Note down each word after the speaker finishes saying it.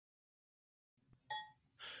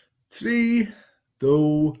Trí,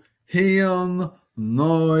 dó, héan,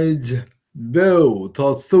 náid, be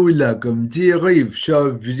tá súile gom díomh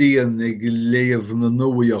seo bhríon ag léamh na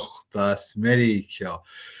Nuachta as Meiriceá.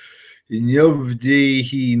 I neamhdí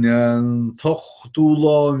hína an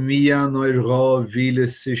tochtúlá mían ar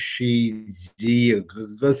 2010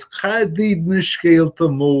 agus cadíd na scéalta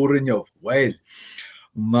mór in neamh. Well,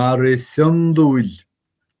 Meiriceá dúil.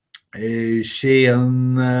 sé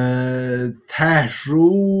an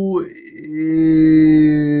taithriú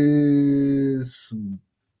is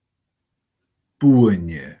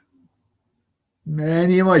buaine.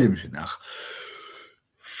 Ní maidim sin nach.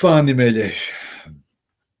 Fanny mé leis.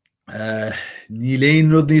 Ní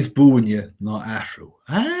léon rud níos buaine ná aithriú.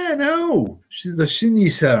 No, sin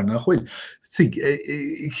níos ar nach bhfuil.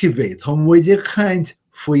 Cibé, tá muid ag caint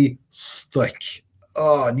faoi stoic.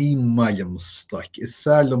 Ní mailim stoic. Is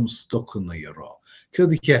fearlam stochanna i rá.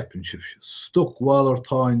 Cad I ceapan sibh se. Stoc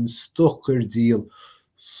bháileartáin, stoc ar díal,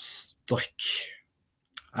 stoic.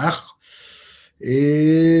 Ach,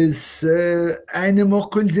 is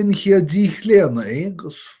animocail din chiadích léana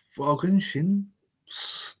agus fágan sin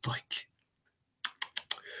stoic.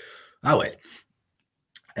 Well,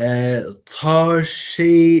 tá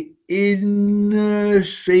sé ina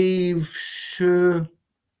sréimh se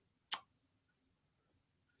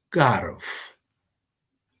garmh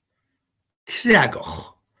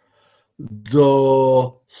creagach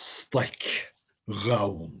do stoic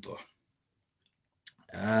ghaunda.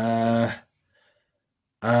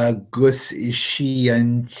 Agus is sí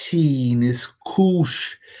an tín is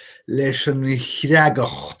cúis leis an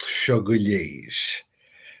creagacht seo go léir.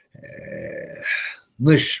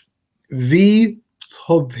 Nus, bhí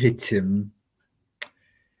tobhitim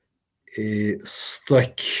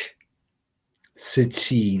stoic sa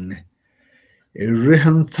tín I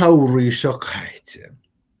rihan thabhraí seo caite.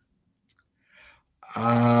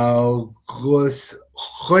 Agus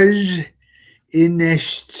chuir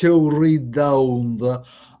inis teoraí damhanda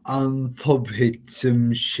an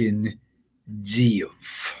tobhitim sin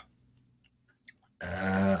díobh.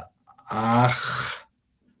 Ach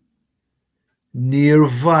níor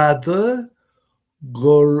bhada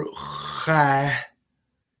gur cha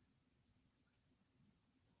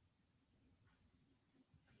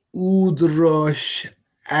údarás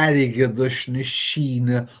airgeadais na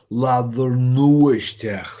Síne láidir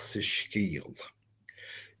nuaisteach sa scéal.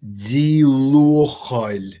 Dí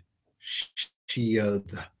luacháil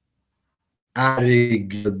siad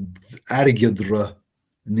airgeadra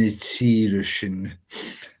na tíre sin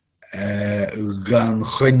gan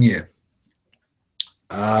chunne.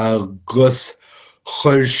 Agus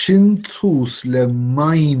chuir sin tús le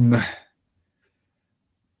maim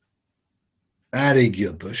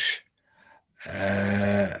airgeadais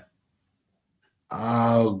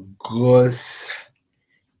agus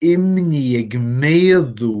imní ag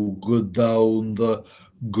méadú go damhanda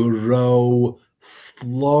go raibh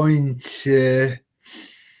sláinte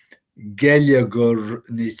geilleagar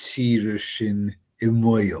na tíre sin I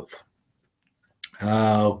mbaol.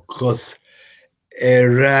 Agus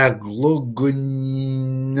ragla go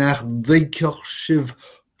nach dtugteach sibh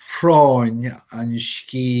fráin an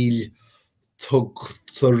scéal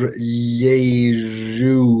tugtar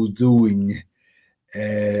léirú dúin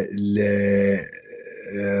le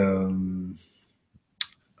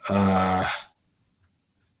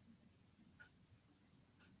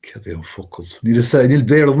cad é an focail. Níl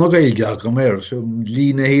béal nó gailge go méir,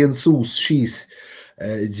 lína héan sús síos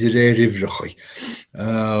de ré rihreachaí.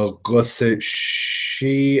 Agus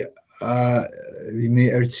sí bhí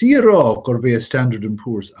mé ar tíarrá gur bé Standard &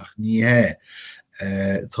 Poor's ach ní hé.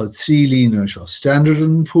 Tá trí lína seo. Standard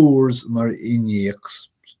 & Poor's mar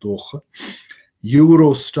inéacs stocha.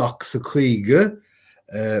 Eurostock sa chuige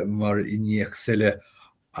mar inéacs eile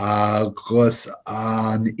agus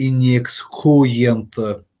an inéacs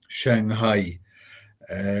códhéanta Shanghai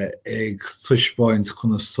ag tuisbáint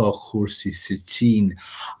chun isteach chósaí sa tín.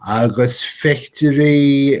 Agus feictir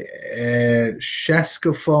é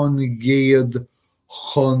 65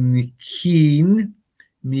 chun cín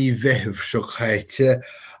mí bheithh seo chaite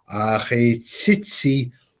ach é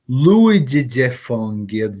tití luide defán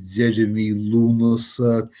géad Jeremy Lunas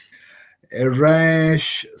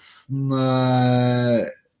ráis sna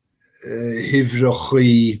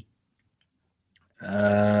hibhreachaí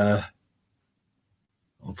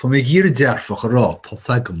Tá mé gír dearfach rá, tá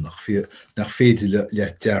sagam nach féidir le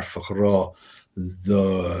dearfach rá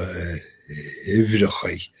do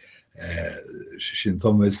hibhreachaí. Sin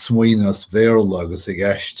tá mé smaoine as bhéarla agus ag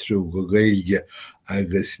aistrú go gailge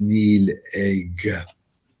agus níl ag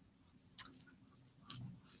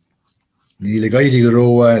gaiide go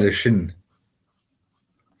róháile sin.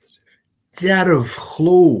 dearmh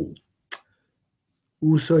chló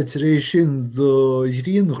úsáid rééis sin do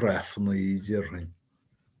dhríonghreafna í dearhain.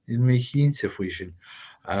 In mé chénte faoi sin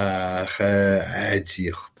ach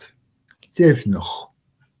áidíocht. Déhnach.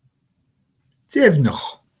 Cha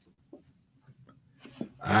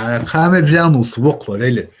mé breanús bhocla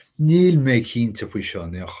eile, níl mé chénte faoi seo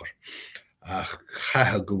neachar ach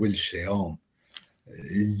chathe go bhfuil sé an.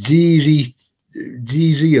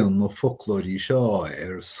 Díríon nó folklórí seo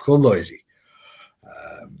ar scoláirí.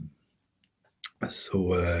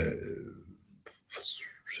 So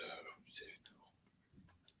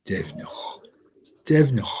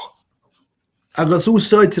Déhnach. Agus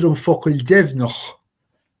úsáidir an focail déhnach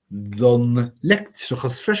don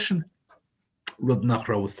leictrachas freisin rud nach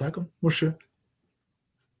rás agam, mar se.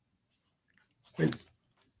 Well,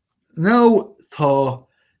 ná tá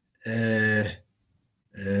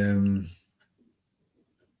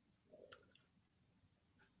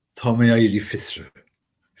tá mé éirí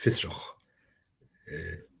fisrach.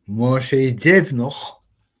 Má sé déhnach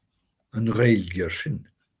an réilgear sin.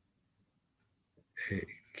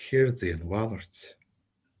 Céirdaí an bhallart.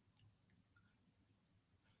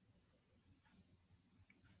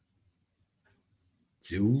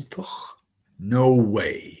 Dúltach? No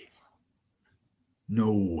way.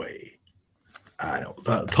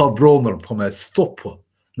 Tá brónar tá mé stoppa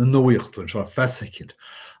na nuachtain seo fesaiciint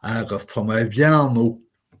agus tá mé bheanú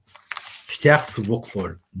steachsa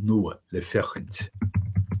bhoclóir nua le fechint.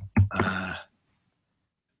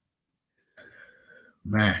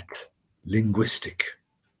 Math, linguistic,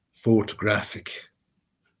 photographic.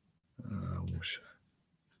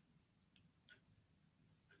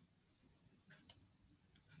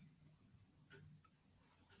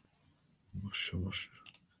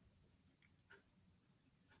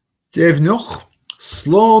 Déhnach,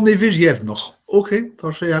 slán I bhir déhnach. Ok,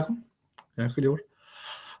 tá sé agam. Go leor.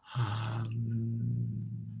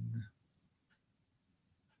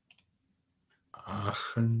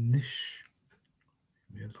 Achanis.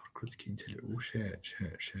 Mélar crud cínte le sé.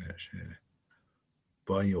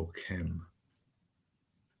 Biochem.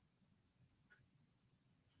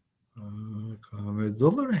 Cá mé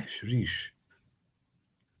dul éis ríis.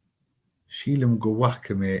 Sílim go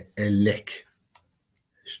bhacha mé lec.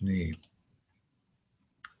 Sné.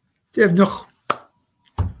 Déhnach.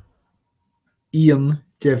 Íon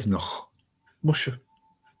déhnach. Musha.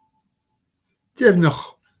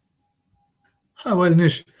 Déhnach. Well,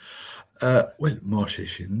 nis. Well, má sé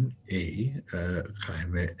sin cha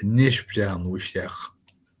mé nis breanú isteach.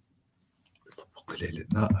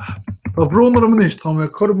 Tá brónar am nis, tá mé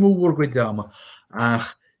cur múhar go deama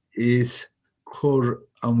ach is cur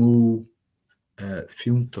amú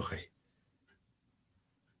fiúntacha.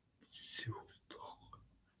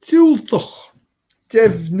 Tiúltach.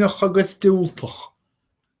 Déhnach agus tiúltach.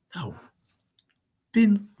 Now,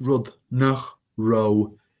 bin rud nach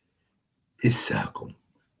rá is agam.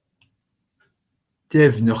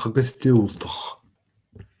 Déhnach agus tiúltach.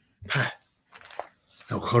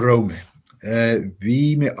 Now, chorá mé.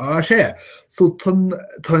 Bhí mé sé. So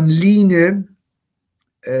tan líne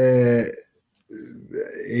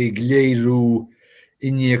ag léirú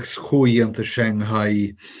iníag schoíanta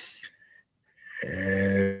Shanghai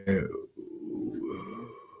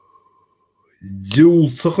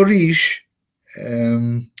dúltach a ríis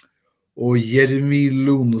ó dheirmí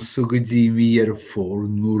lúna sugadímí ar fór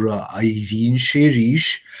nuair a éiríonn sé ríis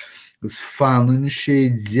gus fanan sé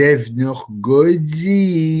déhnach go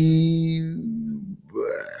dtí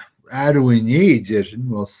arúin éidir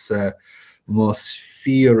más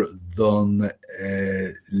fíor don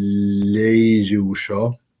léirú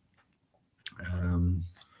seo.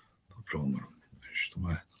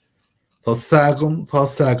 Tá sagam tá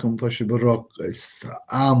sé barach is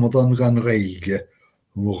amad an gan réilge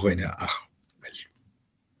mhuaine ach.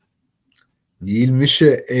 Níl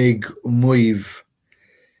mise ag muomh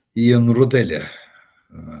í an rud eile.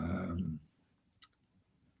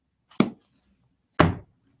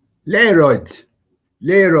 Léireid.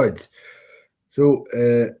 So,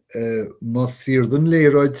 más fíor don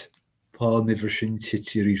léireid tá nifir sin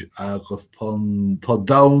titirí agus tá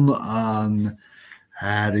daun an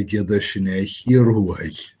airgeada sin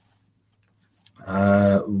hiorhuail.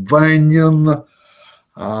 Bhainnean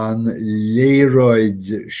an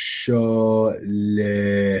léireid seo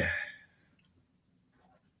le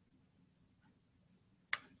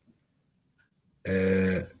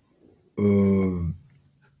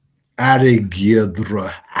Arigiadra,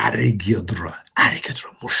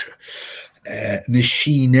 musha. Na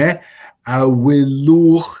Síne a bhfuil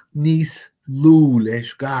luach níos lú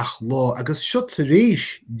leis gach lá, agus seo tar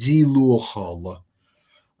éis dí luachála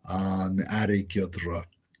an Arigiadra.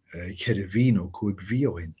 Cervino cwig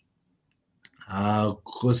fioin.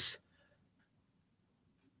 Agus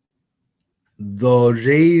dó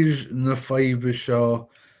réir na faibe seo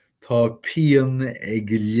tá pian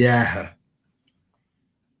ag leathe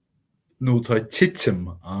nó tá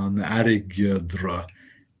titim an aigeadra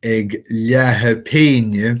ag leathe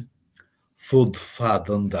péine fud fad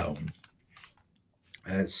an dain.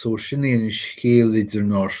 So sin éon scéal idir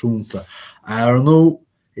náisiúnta. Nó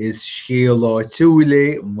is scéal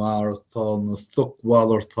áitiúile mar tá na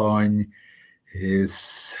stochhvallartáin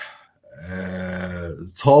is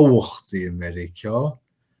táhachtaí Meiriceá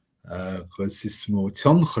agus is mó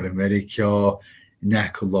tionchar Meiriceá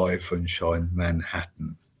necha láimh an seo in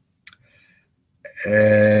Manhattan.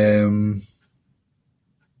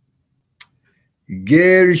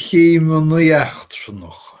 Géir chéim an Nuacht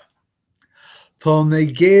snoch. Tá na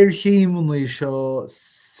géir chéim an seo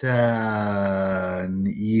san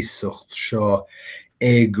ísocht seo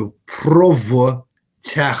ag promha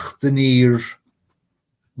teachtan ír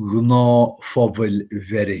gná phobal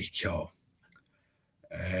Meiriceá.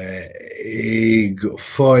 Ag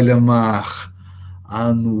fáil amach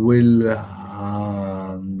an bhfuil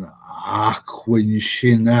an achhain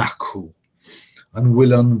sin acu, an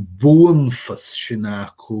bhfuil an buanfas sin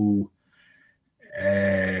acu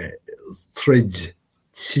trid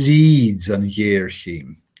tríd an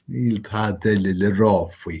ghéirchéim. Níl tá deile le rá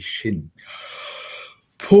faoi sin.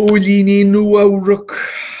 Pólíní Nuacht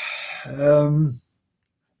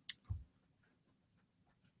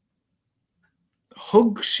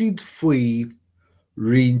thug siad faoi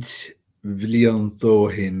riant bhliain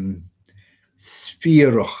dóthain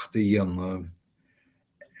spíoireachta dhéanamh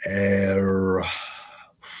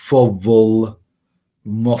phobal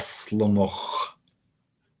moslamach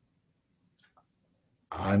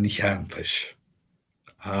an cheantais.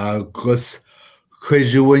 Agus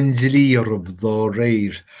chuidir an dlíorb dó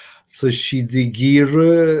réir. Tá siad ag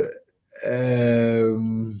gíre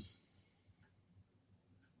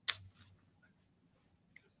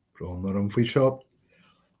Bránar an faoi seo.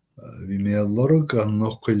 Bhí mé lorg an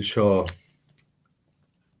nochcail seo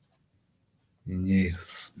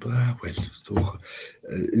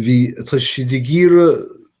tá siad ag gíre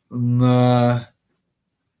na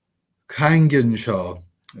cangan seo,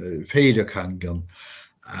 féidir cangan,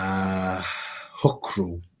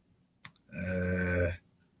 thucrú,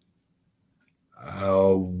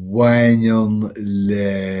 bhaineann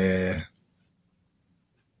le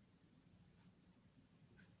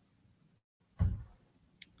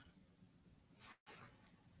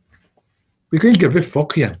Bhí gur bit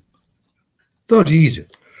focian. Dá ríide.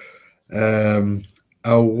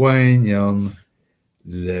 Bhaineann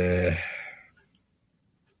le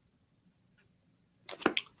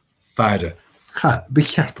fearre. Bhí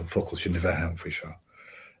ceart an focail sin a bheith an faoi seo.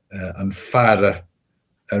 An fearre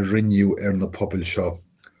a rinneú na pobal seo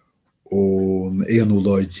ón éanú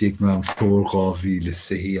láid ag me an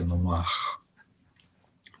 4,000 amach.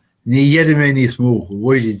 Ní dhéidir mé níos mó,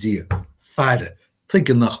 bhaidir dí, fearre. Tá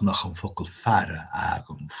nach an focail fearre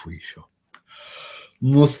agam faoi seo.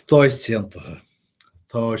 Nus dáitiantathe,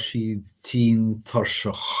 tá siad tín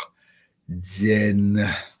torsach den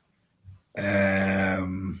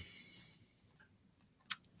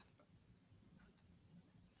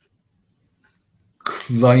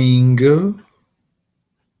Cleinge,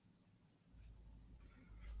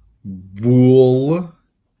 Búl,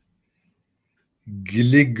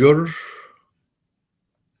 Gligar,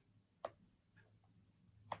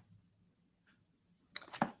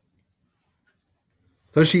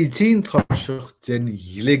 tá siad tín torsach den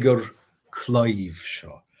Gligar Clive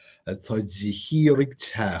seo. Tá dí hírig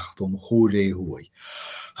techt an chóré huai.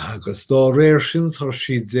 Agus dá réir sin tá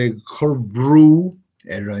siad ag chur brú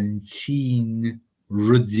an tín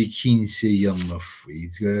rudí cínsa dhéanamh faoi.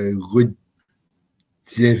 Rud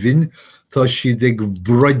devin tá siad ag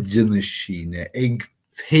broidean na síne, ag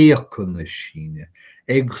péachan na síne,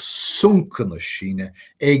 ag suncan na síne,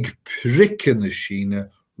 ag priccan na síne,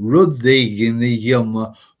 rud éigin na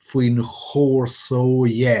dhéanamh faoin chórsó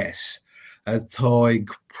yes. Tá ag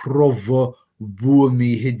promha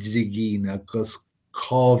buamí hidrigín agus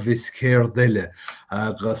cábhis céir duile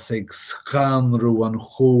agus ag scanrú an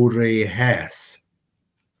chóré heas.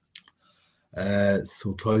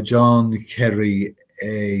 So tá John Kerry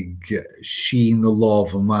ag sin na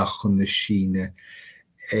lámh amach chun na síne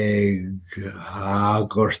ag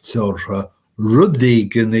agurteortha rud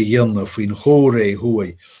éigin na dhéanamh faoin chóré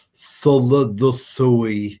huai sulla do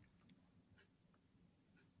suaí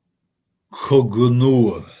chugad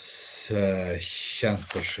nua sa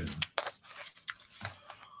cheantar sin.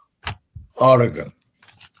 Oregon.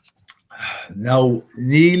 Now,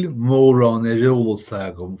 níl mórán riúlas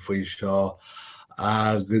agam faoi seo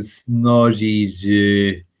agus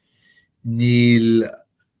náide níl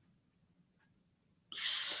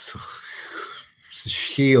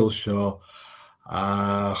scéal seo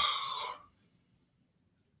ach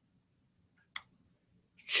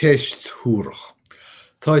ceist thuúrach.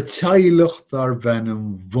 Tá teaghlacht ar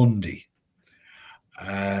bhenim bhundaí.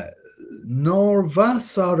 Nóir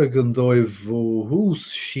bheas agan dóibh ó hús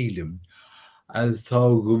sílim as tá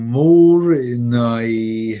go mór ina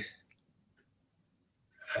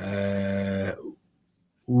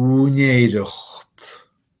únéireacht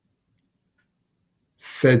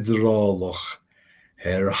federálach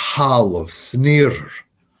halamh sníorar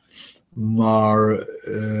mar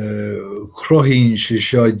chruthíonn sé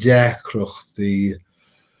seo deacrachtaí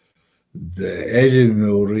de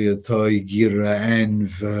éirimúirí atá gíre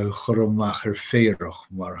ainmh chur amach féarach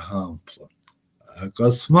mar hampla.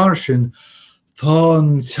 Agus mar sin tá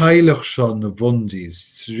an teaghlach seo na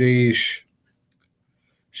bundís rééis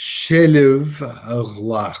seilimh a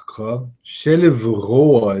ghlacha, seilimh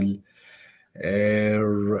gháil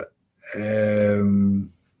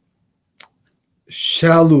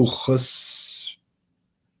sealúchas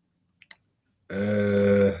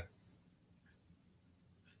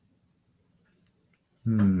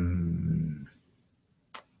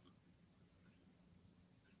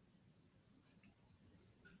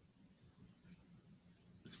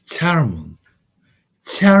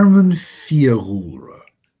tearman fiadhúra.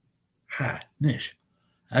 Nis.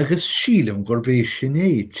 Agus sílim gur bé sin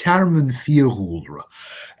tearman fiadhúra.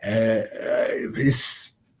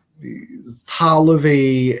 Is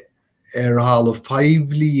talamh halamh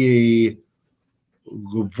paibli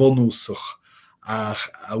go bhunúsach ach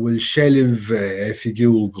a bhfuil seilimh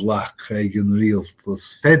figiúil ghlach ag an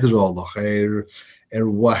rialtas federálach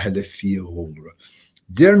waithe fiadhúra.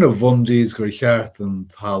 Deir na bhundaís gur cheart an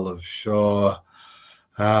talamh seo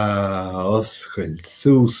oscail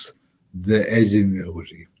sús de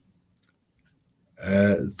éirimúirí.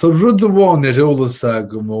 Tá rud amháin riúlas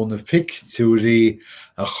go móna pictiúirí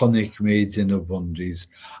a chonig méid ina bundís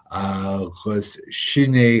agus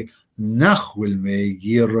sin nach bhfuil mé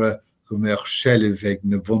gíre go mbeadh seilimh ag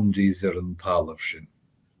na bundís ar an talamh sin.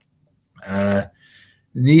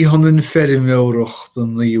 Ní hanan ferimúireacht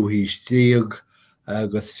an naomhíostíag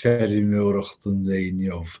agus ferimúireacht an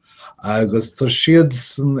léinneamh. Agus tá siad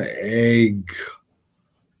san ag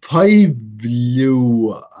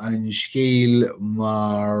pabliú an scéal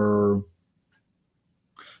mar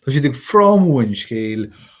tá siad ag frámhain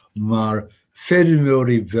scéal mar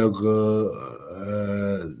ferimúirí bheag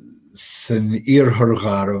san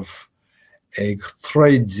iarthar ag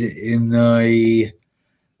troid ina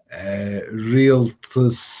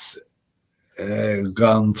rialtas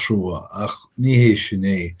gan trúa ach ní hé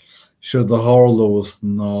sin seo de hárlós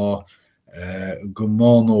ná go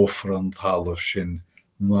mónófar an talamh sin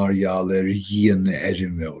margheall dhian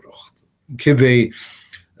éirimúireacht. Cibé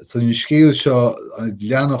tá an scéal seo an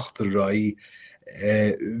leannacht a ra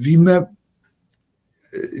bhí me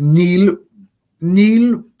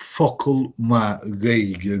níl focail ma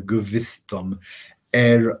gaeilge go bhistam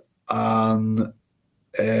an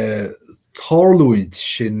tarlúint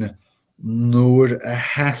sin nuair a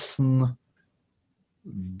heasan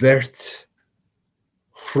bert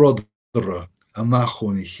chrodra amach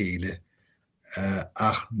ón chéile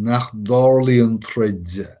ach nach dárlaíonn troid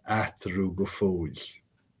atarú go fóil.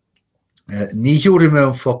 Ní thiúra me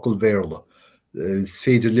an focail béarla, is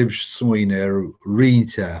féidir libs smaoine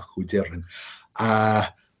rianta chu dearan.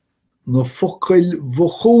 No focail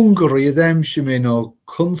bhchóngar iad aimse mé ná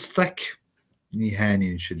constach ní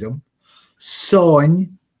haíonn se liom,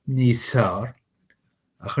 sáin ní sár,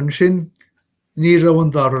 ach an sin ní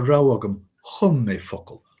raibh dar a ráhagam chum mé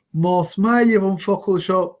focail. Más maiile an focail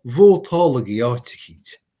seo bhótálaí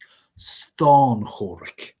áitiid. Stán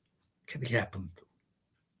chóraach. Cad cheapan tú?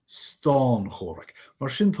 Stán chóraach. Mar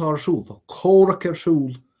sin tá arsúil, tá chóraach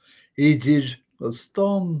arsúil idir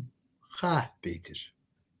stán cha béidir.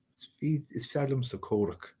 Is fearlam sa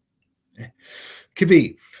chóraach.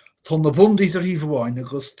 Cibé, tá na bundís ar híomh amháin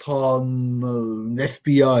agus tá an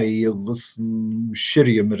FBI agus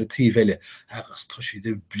siria mar a tíomh agus tá siad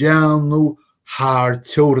i beanú haar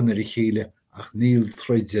teoran ar a chéile ach níl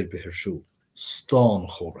troidir be arsúil. Stán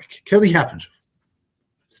chóraach. Cad cheapan seo?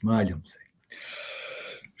 Smáilm sé.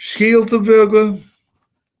 Scéalta bheaga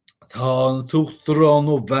tá an tuachtarrán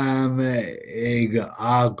ó bheame ag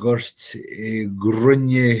agart i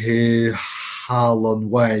grunnethe hálan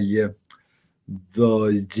bhaile do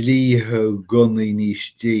dlíthe gunaí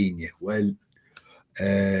níos déine. Well,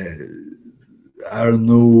 ar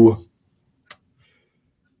nó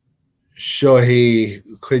seo hí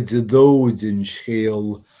chuid a dóid in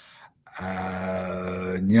scéal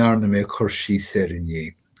nearna mé chuirsí sé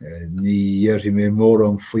inné. Ní dhearthaí mé mór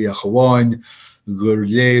an faoi a gháin gur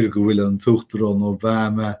léir go bhfuil an tuachtarán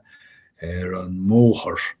Obama an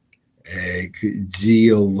móthar ag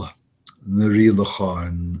díal na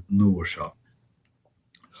rialacháin nuair seo.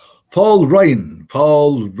 Paul Ryan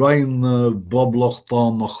na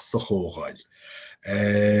boblachtánach sa chógáil.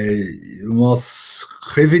 Mas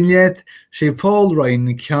chuimhnead sé Paul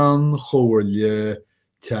Ryan cean chomhairle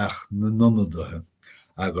teach na nonadaithe.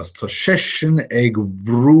 Agus tá sesin ag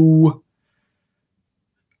brú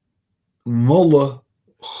molla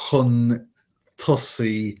chun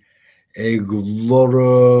tosaí ag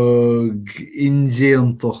lorg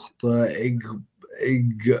indéantachta ag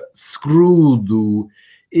scrúdú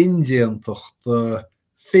indéantachta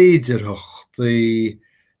féidirthachtaí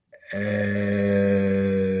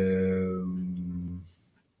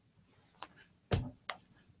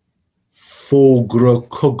fógra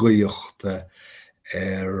cogaíochta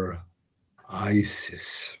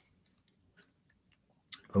ISIS.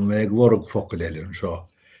 Tá mé ag lorg focail eile an seo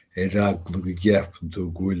ragla go gceapan tú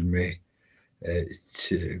gúil mé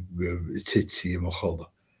tití mo chola.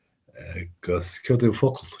 Gus cead é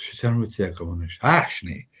focail sé teanmhaití go bhanis.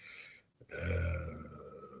 Sní.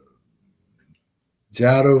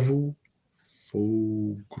 Dearabhú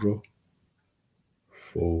fógra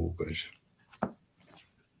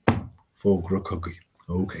cogaí.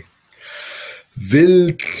 OK.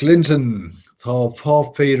 Bill Clinton tá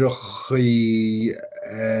pápéirechaí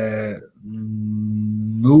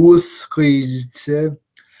nuascailte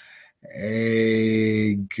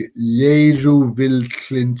ag léirú Bill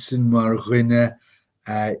Clinton mar dhuine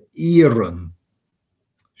Íran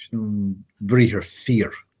sin bríthar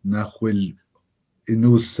fíor nach bhfuil in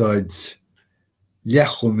úsáid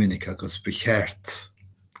leachú minic agus becheart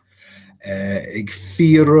ag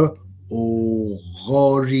fíre ó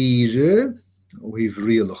gáíre ó híh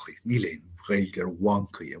rialachaí ní léon réil ar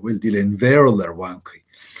wancaí bhfuil dí léon bhéil ar wancaí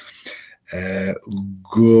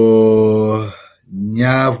go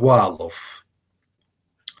neamhhalamh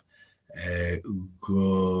go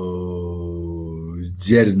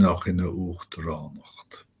déirnach ina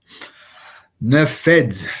uachtaránacht. Na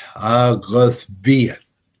Fed agus bí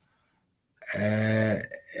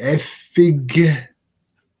effig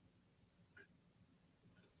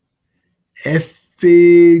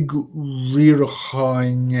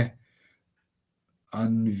riaracháin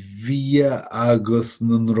an bhí agus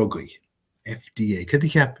na rugaí. FDA. Cad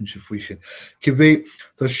ceapan se faoi sin. Cibé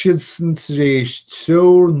tá siad san rééis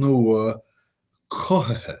teoir nua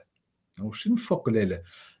cothaithe. Nó sin focail eile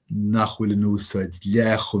nach bhfuil an úsáid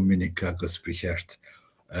leachú minic agus becheart.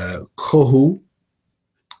 Cothú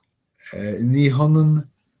ní hanan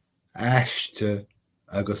aiste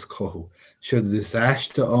agus cothú. Siad is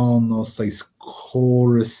aiste an nó sais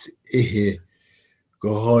chóras ihe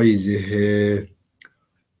go háidithe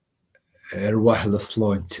waithe le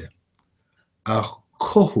sláinte. Ach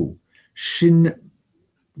cothú sin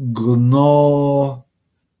gná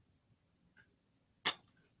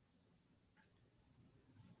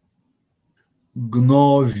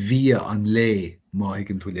bhí an lé má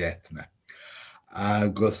ag an tú léitme.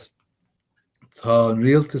 Agus tá an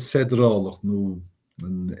rialtas federálach nó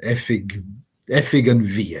an effig an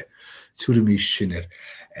bhí túra mí sinir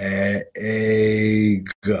ag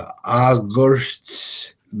agart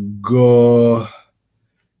go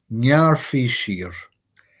nearfaí siar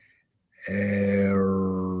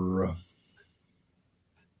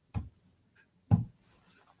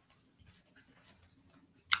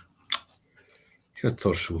Céir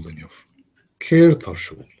tarsúil inniuh. Céir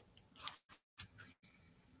tarsúil.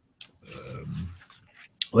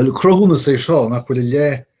 Well, crothúna sé seo nach bhfuil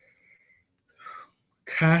le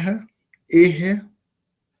cathe, ihe,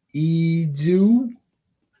 idú,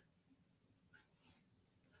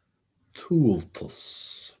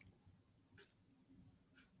 túltas.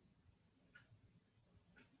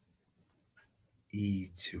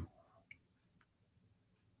 Idú.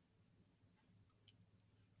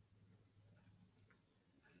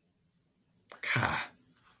 Cá.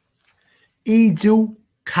 Idú,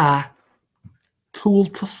 cá,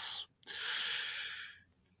 túltas.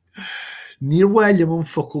 Níor bhaile an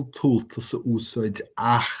focail túltas a úsáid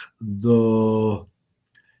ach do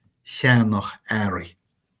cheannach airí.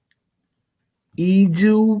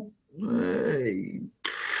 Idú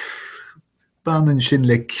banan sin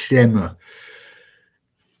le crème.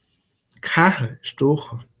 Cathe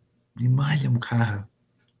stócha. Ní maiile am cathe.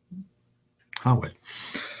 Well.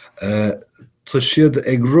 Tá siad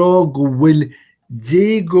ag rá go bhfuil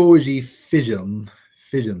dégóirí fidan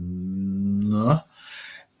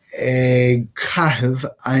caithh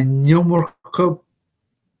a neomorcha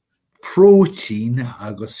prótein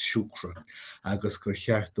agus siúcra agus gur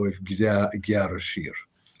cheartdóibh gearra sír.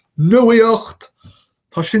 Nuacht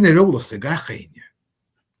tá sin ólas a gachéine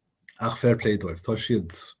ach fair play dóibh tá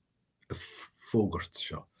siad fógart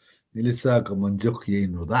seo. Meiriceá go man duch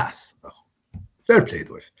dhéanú das ach fair play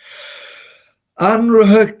dóibh.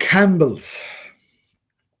 Anrathe Campbells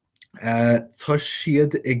tá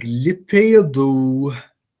siad ag lipéadú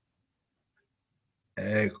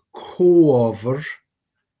cóábhar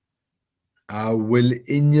a bhfuil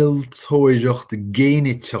inneal tóireacht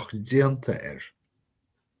géineteach déanta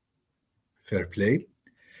Fair play.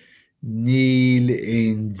 Níl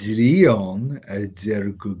éon dlíán a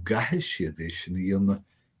deir go gathe siad é sin dhéanana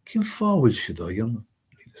cin fábhail siad á dhéanana.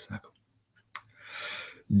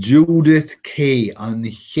 Judith Kay an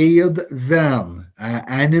chéad bhean a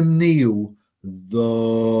animníú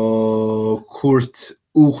do chuairt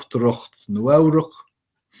uachtarácht Nuacht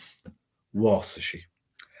bhása sí.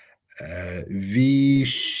 Bhí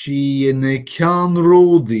sí ina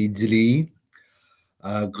ceanródaí dlí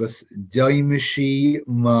agus daime sí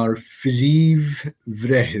mar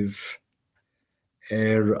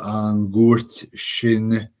phríomhbhreitheamh an gúirt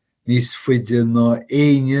sin níos faide ná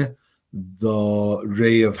aine do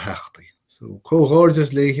réamh heachtaí. So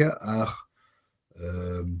cóghárdas léithe ach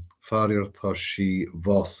farir tá sí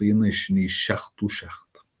bhásaíonna is níos 67.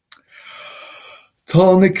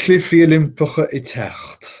 Tá na clifí Oilimpeacha I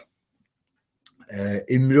techt.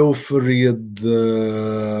 Imreofa riad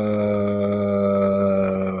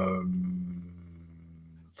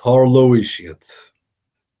Tharlóí siad.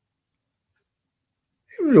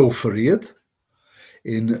 Imreofa riad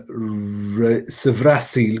in sa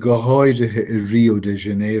bhreasaíl go háirithe I Rio de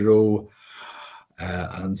Janeiro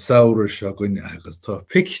an saoire seo goin agus tá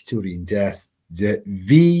pictiúirín de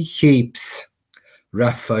bhí chéips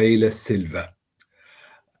Rafaela Silva.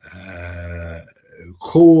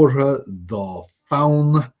 Chóirtha dá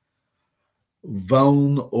bhonn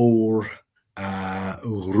ór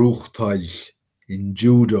rúchtáil in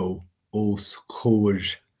judo os cóir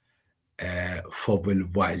phobal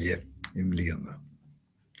bhaile im líana.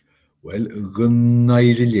 Well, go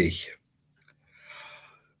naire léiche.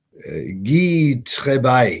 Guy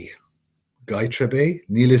Trebay,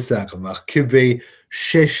 Meiriceá amach cibé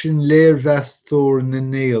sesin léirmheastóir na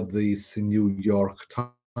néadaí sa New York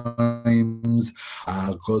Times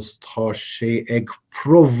agus tá sé ag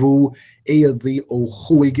probhú éadaí ó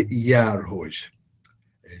 5 dhearthóid.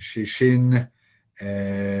 Sé sin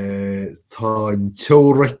tá an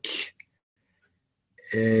teoiric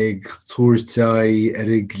ag túirteáid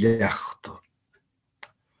ag gleachta.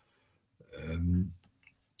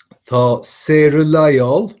 Tá Sarah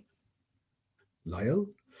Lyall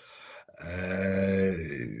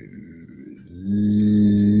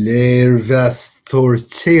léirmheastóir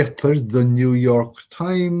téatar do New York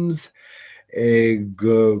Times ag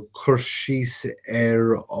chuirsís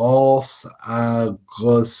ás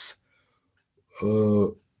agus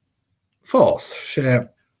fás sé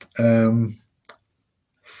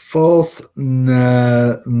fás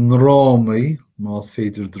na nrámaí más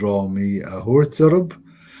féidir drámaí a thuairt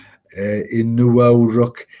in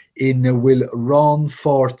Nuacht ina bhfuil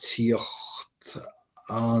rannpháirtíocht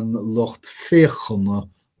an lucht féachana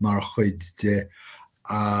mar chuid de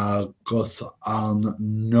agus an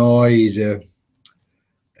náire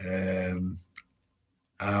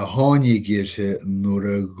a tháinig irse nuair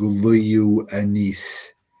a gluiú a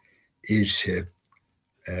níos irse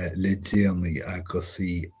le déanaí agus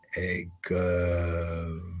í ag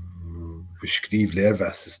bhscríomh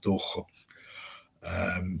léirmheas dócha.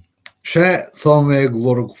 Sé tá mé ag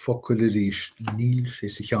lorg focail arís níl sé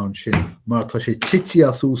sa cheann sin mar tá sé tití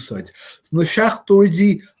as úsáid. Na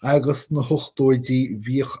 7 agus na 8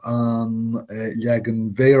 bhíoch an leagan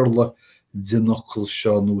bhéarla de nocail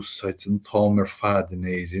seo úsáid an tám ar fad in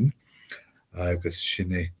éirin agus sin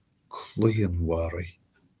é Clíonmhairí.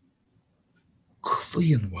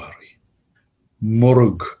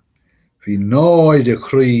 Morg. Bhí náide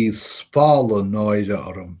crí spála náide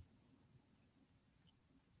orm.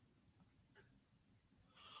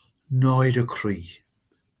 Náide crí.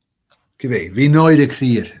 Cibé, bhí náide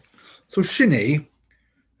críir. So sin é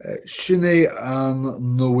an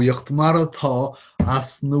Nuacht mar atá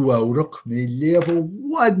as Nuacht mé léamh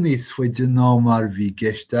bhaid níos faide ná mar bhí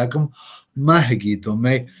gceist agam maithigí do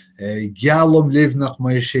mé geallam libhnach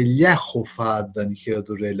mar sé leach ó fad an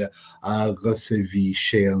chéadú réile agus a bhí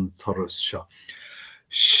sé an toras seo.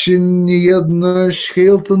 Sin iad na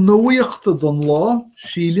scéalta Nuachta don lá,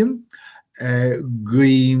 sílim,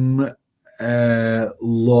 Guim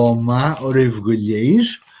Loma or if go léir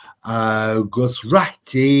agus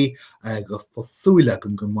rahtaí agus tásúla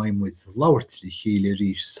go maiimmuid láhairt le chéile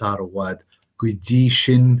rís sarhhaid go dtí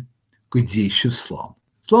sin go dtí sibh slán.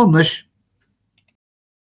 Slán leis.